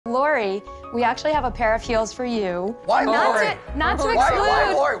Lori, we actually have a pair of heels for you. Why Lori? Not to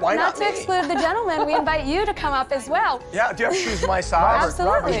Why Lori? Why not not to me? exclude the gentleman. We invite you to come up as well. Yeah, do you have shoes my size?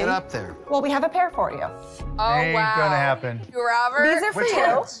 Absolutely. Robert, get up there. Well, we have a pair for you. Oh, Ain't wow. gonna happen. Robert? These are for Which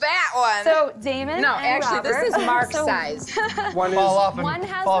you. ones? That one. So Damon no, and actually, Robert. this is Mark's So size. One Fall is. off and, One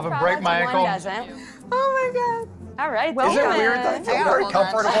has fall off the and break product my and ankle. one doesn't. Oh, my God. All right, Is it weird that I feel very Hold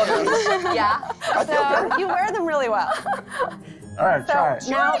on. comfortable? Yeah. So you wear them really well. All right, try it.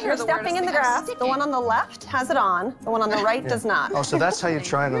 Now hear you're the stepping word in the stick. grass. The one on the left has it on. The one on the right does not. Oh, so that's how you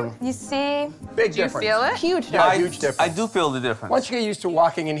try to... You see, Big Do you difference. feel it? Huge Yeah, difference. huge difference. I do feel the difference. Once you get used to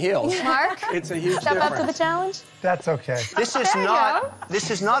walking in heels, Mark, it's a huge step difference. up to the challenge. That's okay. This is you not... This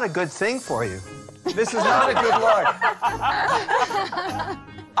is not a good thing for you. This is not a good look.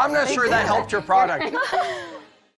 I'm not sure that helped your product.